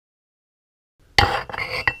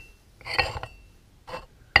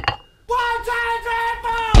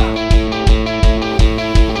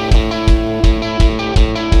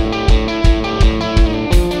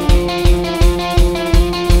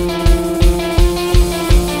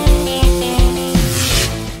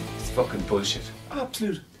bullshit.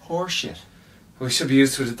 Absolute horseshit. We should be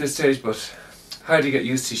used to it at this stage, but how do you get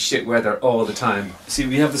used to shit weather all the time? See,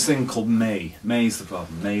 we have this thing called May. May's the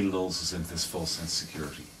problem. May lulls us into this false sense of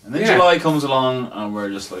security. And then July comes along and we're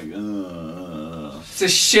just like, It's a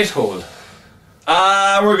shithole.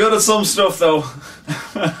 We're good at some stuff though.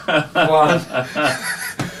 Go on.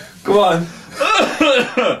 Go on.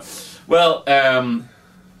 Well,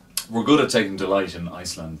 we're good at taking delight in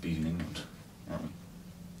Iceland beating England, aren't we?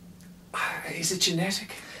 Is it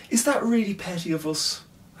genetic? Is that really petty of us?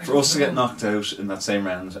 For us to get knocked out in that same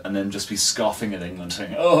round and then just be scoffing at England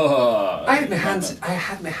saying, oh... I had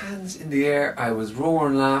my hands in the air, I was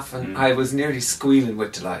roaring laughing, I was nearly squealing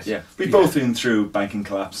with delight. Yeah, we've both been through banking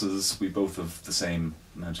collapses, we both have the same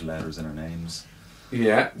amount of letters in our names.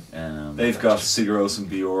 Yeah. They've got Sigur Rós and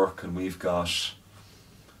Bjork and we've got...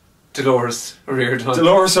 Dolores O'Riordan.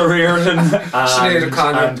 Sinead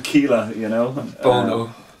O'Connor. And Keela, you know.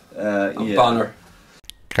 Bono. Bonner.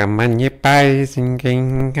 Come on, you pie,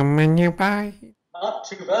 singing, come on, you pie. Not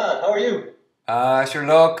too bad. How are you? Sure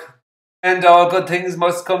look. And all good things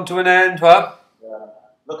must come to an end, what? Yeah.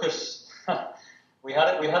 Look at we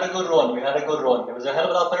had a good run. It was a hell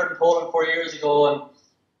of a lot better than Poland 4 years ago, and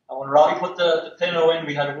when Robbie put the pinno in,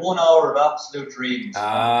 we had 1 hour of absolute dreams.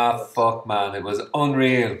 Fuck man, it was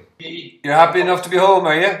unreal. You're happy enough to be home,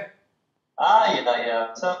 are you? Yeah.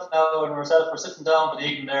 Myself now and myself were sitting down with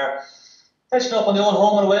Egan there, catching up on the old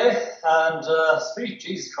home and away, and sweet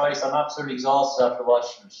Jesus Christ, I'm absolutely exhausted after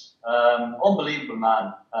watching it. Unbelievable,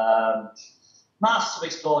 man. Massive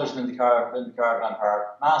explosion in the caravan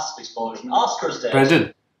park. Massive explosion. Oscar's dead.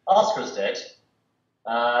 Brendan. Oscar's dead.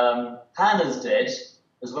 Hannah's dead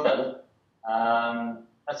as well.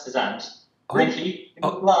 That's his aunt. Ricky,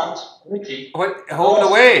 blonde. Ricky. What? Home and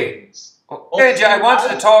away. Reggie, I wanted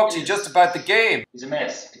to talk to you just about the game. He's a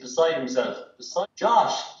mess. He's beside himself.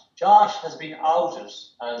 Josh has been outed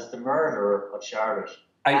as the murderer of Charlotte.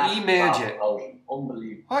 I emailed you.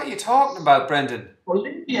 Unbelievable. What are you talking about, Brendan?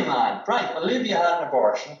 Olivia, man. Right, Olivia had an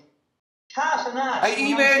abortion. Kat and Ash. I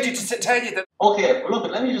emailed you to tell you that. Okay, well,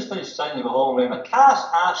 look, let me just finish telling you about home away. Kat,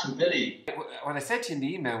 Ash and Billy. What I said to you in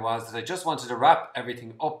the email was that I just wanted to wrap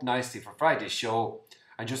everything up nicely for Friday's show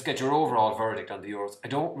and just get your overall verdict on the Euros. I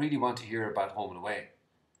don't really want to hear about home and away.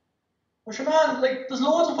 Well, sure, man, like, there's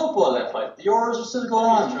loads of football left, like, the Euros are still going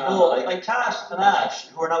on. You know, like Kat and Ash,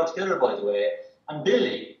 who are now together, by the way, and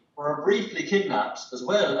Billy were briefly kidnapped as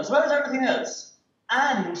well as everything else.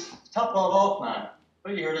 And, to top it all off, man,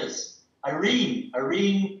 wait till you hear this.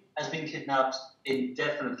 Irene has been kidnapped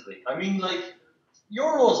indefinitely. I mean, like,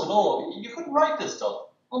 Euros and all, you couldn't write this stuff.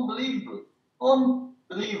 Unbelievable.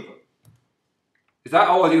 Is that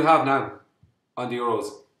all you have now on the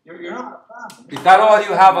Euros? You're not a fan. Is that all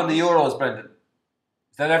you have on the Euros, Brendan?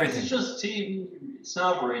 Is that everything? It's just TV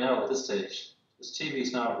snobbery now at this stage. It's TV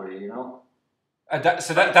snobbery, you know? That's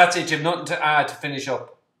it. You have nothing to add to finish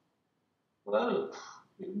up. Well,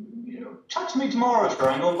 you know, chat to me tomorrow, sure.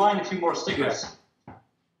 I'm going to find a few more stickers. Yeah.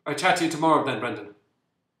 I'll chat to you tomorrow then, Brendan.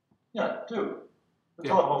 Yeah, do. We'll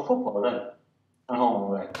talk about football then. And home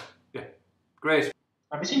and away. Yeah, great.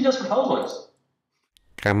 Have you seen Desperate Housewives?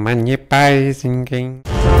 Come on, you pie, singing.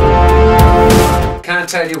 Can't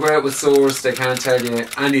tell you where it was sourced. I can't tell you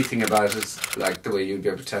anything about it like the way you'd be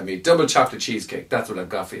able to tell me. Double chocolate cheesecake. That's what I've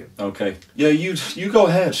got for you. Okay. Yeah, you go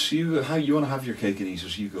ahead. You want to have your cake and eat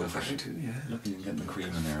it. You go for it. Yeah. Look, you're getting the cream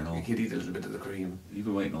in there and all. You could eat a little bit of the cream. You've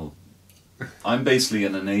been waiting all. I'm basically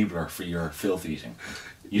an enabler for your filth eating.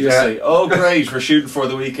 You just say, "Oh, great, we're shooting for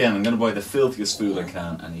the weekend. I'm going to buy the filthiest food I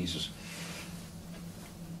can and eat it."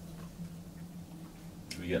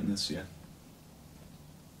 Are we getting this? Yeah.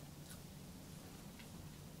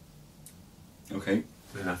 Okay.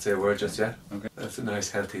 We'll not say a word just yet. Okay. That's a nice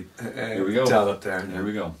healthy Here we go. dollop there. Now. Here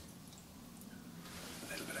we go. A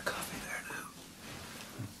little bit of coffee there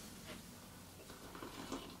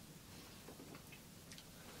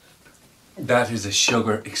now. That is a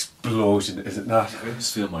sugar explosion, is it not? I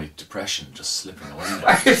just feel my depression just slipping away.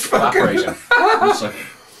 It's evaporating. It's like,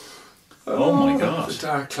 oh my god. The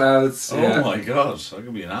dark clouds. Oh my god. I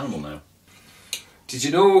could be an animal now. Did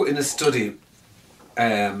you know in a study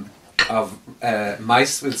of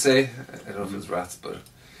mice, we'll say, I don't know if it was rats, but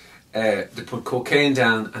they put cocaine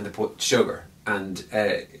down and they put sugar, and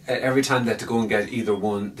every time they had to go and get either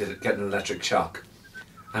one, they'd get an electric shock,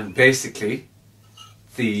 and basically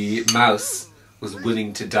the mouse was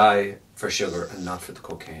willing to die for sugar and not for the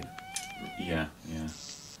cocaine. Yeah.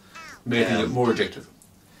 Making it more addictive.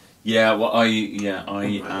 Yeah, well,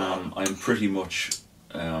 I'm pretty much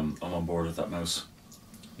I'm on board with that mouse.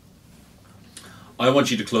 I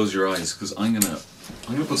want you to close your eyes because I'm gonna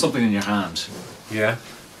put something in your hand. Yeah.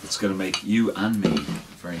 It's going to make you and me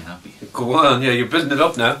very happy. Go on, yeah, you're building it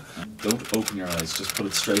up now. Don't open your eyes, just put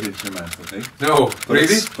it straight into your mouth, okay? No,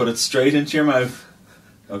 really? Put it straight into your mouth,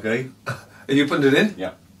 okay? Are you putting it in?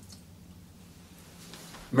 Yeah.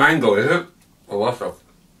 Mango, is it? Or what's up?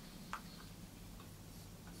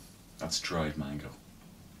 That's dried mango.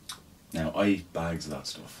 Now, I eat bags of that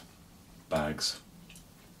stuff. Bags.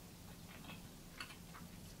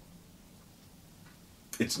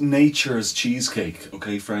 It's nature's cheesecake,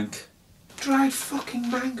 okay, Frank? Dried fucking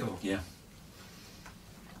mango. Yeah.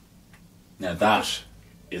 Now that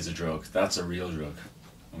is a drug. That's a real drug,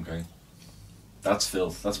 okay? That's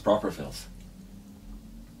filth. That's proper filth.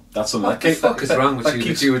 That's something What the fuck is wrong with you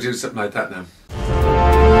that you would do something like that now?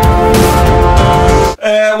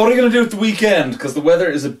 What are you going to do at the weekend? Because the weather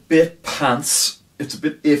is a bit pants. It's a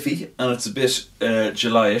bit iffy and it's a bit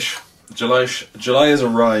July-ish. July has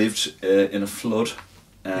arrived in a flood.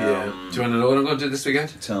 Yeah. Do you want to know what I'm going to do this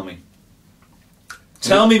weekend? Tell me.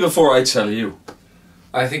 Tell me before I tell you.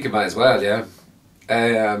 I think you might as well, yeah.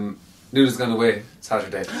 Noodle's gone away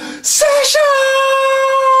Saturday. Session!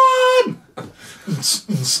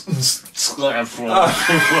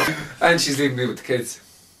 And she's leaving me with the kids.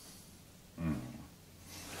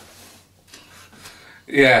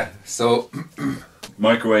 Yeah, so...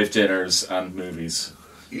 Microwave dinners and movies.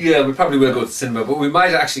 Yeah, we probably will go to the cinema, but we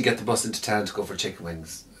might actually get the bus into town to go for chicken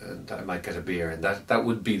wings. And I might get a beer, and that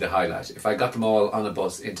would be the highlight. If I got them all on a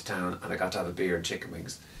bus into town and I got to have a beer and chicken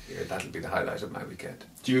wings, yeah, that'll be the highlight of my weekend.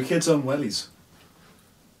 Do your kids own wellies?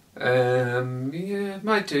 Yeah,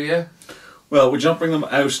 might do, yeah. Well, would you not bring them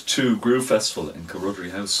out to Groove Festival in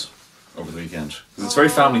Kilrudry House over the weekend? Because it's very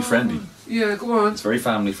family friendly. Yeah, go on. It's very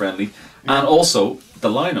family friendly. Yeah. And also, the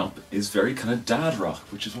lineup is very kind of dad rock,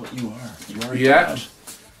 which is what you are. You are a dad.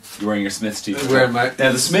 You're wearing your Smiths t-shirt.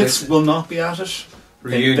 Now, the Smiths will not be at it.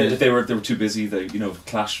 They were too busy. They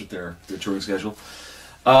clashed with their touring schedule.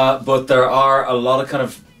 But there are a lot of kind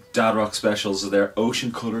of dad rock specials. Their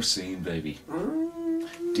Ocean Colour Scene, baby.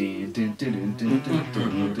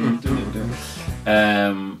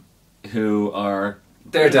 Who are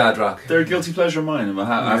they're dad rock. They're a guilty pleasure of mine. I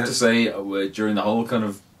have to say, during the whole kind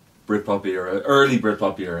of Britpop era, early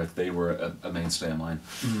Britpop era, they were a mainstay of mine.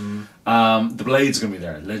 The Blades are going to be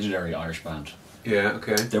there, legendary Irish band. Yeah,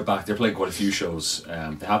 okay. They're back. They're playing quite a few shows.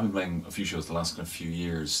 They have been playing a few shows the last kind of few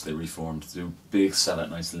years. They reformed to do big sellout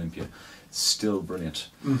nights at Olympia. Still brilliant.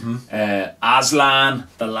 Aslan,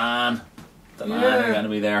 the Lan are going to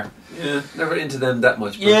be there. Yeah, never into them that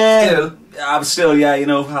much. But still,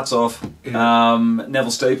 hats off. Yeah.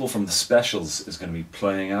 Neville Staple from The Specials is going to be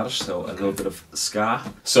playing at it, so a little bit of ska.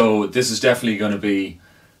 So this is definitely going to be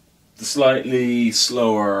the slightly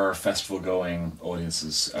slower festival-going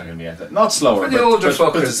audiences are going to be at it. Not slower, for the older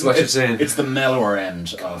fuckers is what you're saying. It's the mellower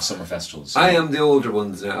end of summer festivals. I am the older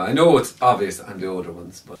ones now. I know it's obvious that I'm the older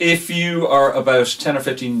ones. But if you are about 10 or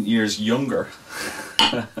 15 years younger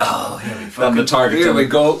than the target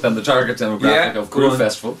demographic of Groove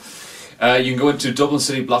Festival, you can go into Dublin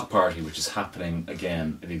City Block Party, which is happening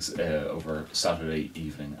again over Saturday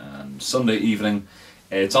evening and Sunday evening.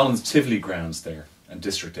 It's on the Tivoli grounds there. And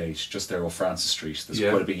District 8, just there off Francis Street. There's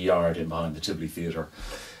quite a big yard in behind the Tivoli Theatre.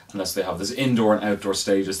 Unless they have this indoor and outdoor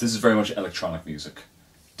stages. This is very much electronic music.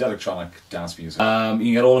 Electronic dance music. You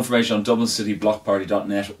can get all information on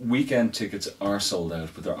dublincityblockparty.net. Weekend tickets are sold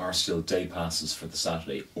out, but there are still day passes for the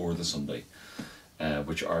Saturday or the Sunday,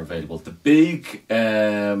 which are available. The big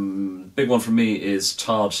one for me is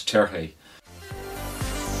Todd Terhe.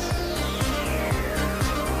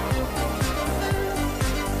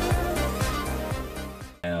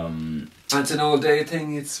 And it's an all-day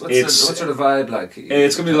thing. What sort of vibe like?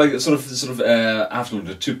 It's going to be like sort of afternoon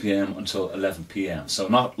at 2 p.m. until 11 p.m. So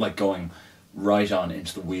not like going right on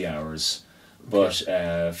into the wee hours, but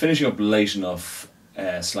finishing up late enough /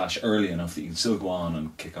 early enough that you can still go on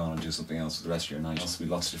and kick on and do something else for the rest of your night. There'll be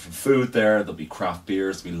lots of different food there. There'll be craft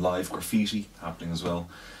beers. There'll be live graffiti happening as well.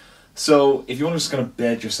 So if you want to just kind of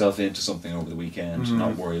bed yourself into something over the weekend and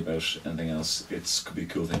not worry about anything else, it could be a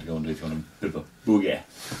cool thing to go and do if you want a bit of a boogie.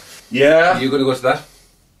 Yeah. Are you going to go to that?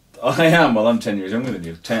 I am. Well, I'm 10 years younger than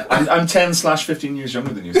you. I'm 10 / 15 years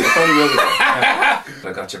younger than you, so I probably will be there.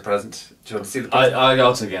 I got your present. Do you want to see the present?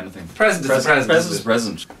 I'll take anything. Present is a present. Present is a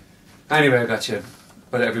present. Anyway, I got you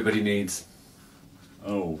what everybody needs.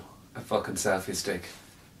 Oh. A fucking selfie stick.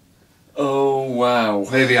 Oh, wow.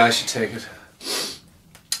 Maybe I should take it.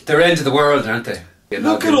 They're end of the world, aren't they?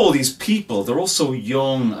 Look at all these people. They're all so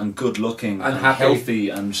young and good looking and happy. Healthy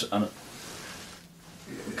and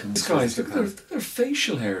these guys, their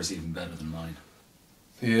facial hair is even better than mine.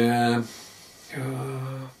 Yeah.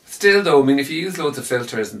 Still though, I mean, if you use loads of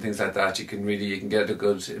filters and things like that, you can get a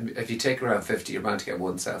good. If you take around 50, you're bound to get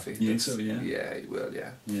one selfie. You think so? Yeah. Yeah, you will.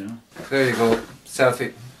 Yeah. Yeah. There you go.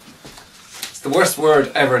 Selfie. It's the worst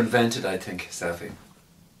word ever invented, I think. Selfie.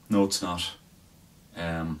 No, it's not.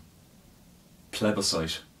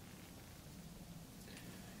 Plebiscite.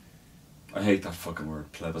 I hate that fucking word,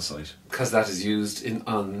 plebiscite. Because that is used in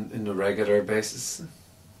a regular basis.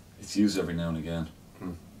 It's used every now and again.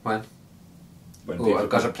 When? When I've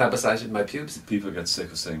got a plebiscite in my pubes. People get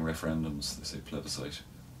sick of saying referendums, they say plebiscite.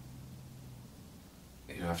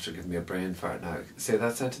 You have to give me a brain fart now. Say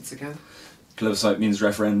that sentence again. Plebiscite means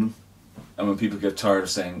referendum, and when people get tired of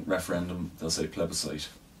saying referendum, they'll say plebiscite.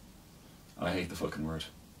 I hate the fucking word.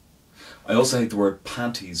 I also hate the word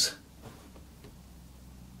panties.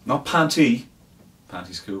 Not panty.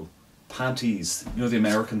 Panty's cool. Panties. You know the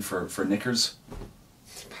American for knickers?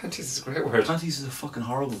 Panties is a great word. Panties is a fucking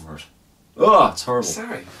horrible word. Oh, it's horrible.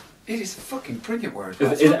 Sorry. It is a fucking brilliant word.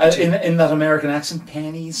 In that American accent,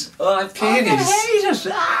 panties. Oh, panties. I hate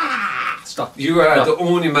it. Ah! Stop. You are the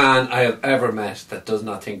only man I have ever met that does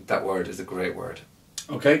not think that word is a great word.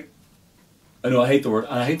 Okay. I know, I hate the word.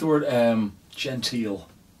 And I hate the word genteel.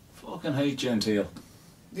 Fucking hate genteel.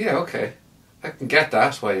 Yeah, okay. I can get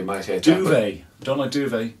that, why you might hate duvet. Don't like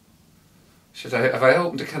duvet. Have I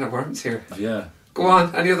opened a can of worms here? Yeah. Go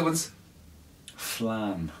on, any other ones?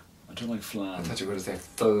 Flan. I don't like flan. I thought you were going to say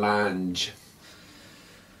flange.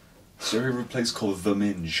 Is there ever a place called The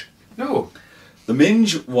Minge? No. The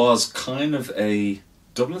Minge was kind of a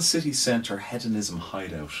Dublin city centre hedonism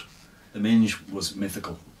hideout. The Minge was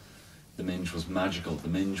mythical. The Minge was magical. The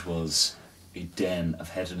Minge was a den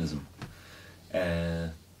of hedonism.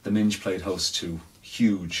 The Minge played host to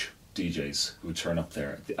huge DJs who would turn up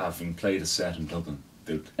there. Having played a set in Dublin,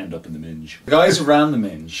 they would end up in the Minge. The guys who ran the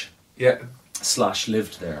Minge /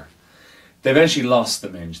 lived there. They eventually lost the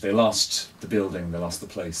Minge. They lost the building, they lost the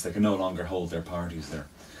place. They could no longer hold their parties there.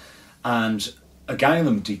 And a gang of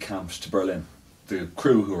them decamped to Berlin. The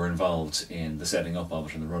crew who were involved in the setting up of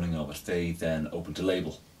it and the running of it, they then opened a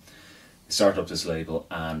label. They started up this label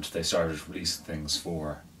and they started releasing things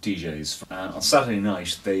for DJs. And on Saturday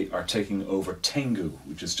night, they are taking over Tengu,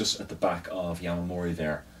 which is just at the back of Yamamori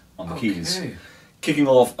there on the Quays. Kicking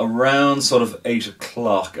off around sort of 8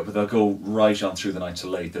 o'clock, but they'll go right on through the night to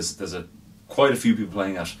late. There's quite a few people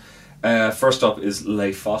playing it. First up is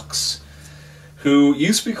Leigh Fox, who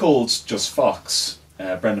used to be called just Fox.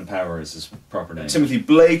 Brendan Power is his proper name. Timothy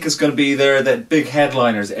Blake is going to be there. The big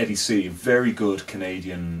headliner is Eddie C, very good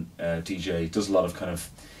Canadian DJ. Does a lot of kind of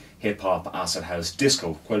hip-hop, acid house,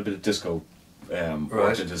 disco, quite a bit of disco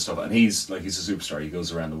worked into his stuff. And he's a superstar. He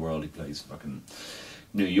goes around the world. He plays fucking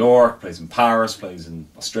New York, plays in Paris, plays in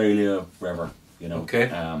Australia, wherever, you know. Okay.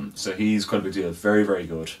 So he's quite a big deal. Very, very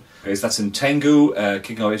good. Okay, so that's in Tengu,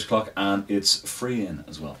 kicking off 8 o'clock, and it's free in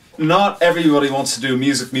as well. Not everybody wants to do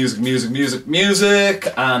music,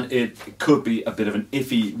 and it could be a bit of an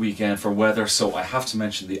iffy weekend for weather, so I have to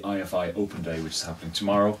mention the IFI Open Day, which is happening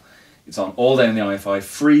tomorrow. It's on all day in the IFI,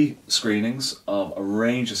 free screenings of a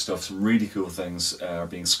range of stuff, some really cool things are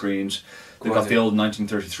being screened. They've got the old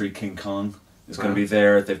 1933 King Kong is going to be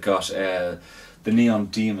there. They've got The Neon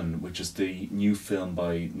Demon, which is the new film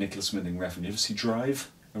by Nicholas Winding Refn. You ever see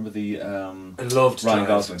Drive? Remember the I loved Ryan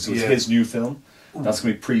Gosling? So it's his new film. That's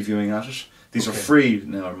going to be previewing at it. These are free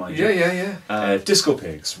now, mind you. Yeah. Disco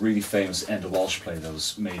Pigs, really famous Enda Walsh play that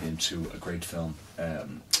was made into a great film.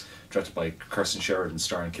 Directed by Kirsten Sheridan,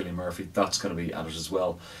 starring Cillian Murphy. That's going to be at it as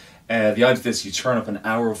well. The idea of this, you turn up an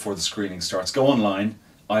hour before the screening starts. Go online,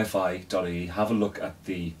 ifi.ie, have a look at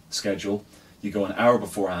the schedule. You go an hour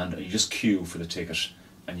beforehand and you just queue for the ticket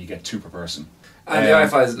and you get 2 per person. And the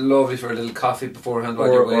IFI is lovely for a little coffee beforehand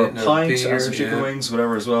while you're waiting. Or a pint, or some chicken wings,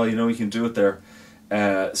 whatever as well. You know, you can do it there.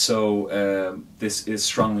 So this is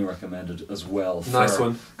strongly recommended as well. Nice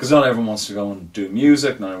one. Because not everyone wants to go and do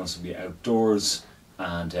music, not everyone wants to be outdoors.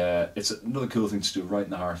 And it's another cool thing to do right in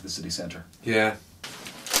the heart of the city centre. Yeah.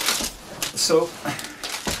 So,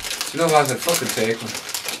 do you know what? I'd fucking take one.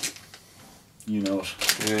 You know it.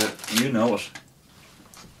 Yeah. You know it.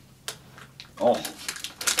 Oh.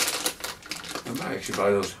 I might actually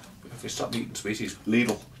buy those if we stop eating sweeties.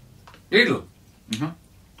 Lidl. Lidl? Mm-hmm.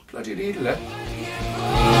 Bloody Lidl,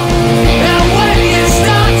 eh?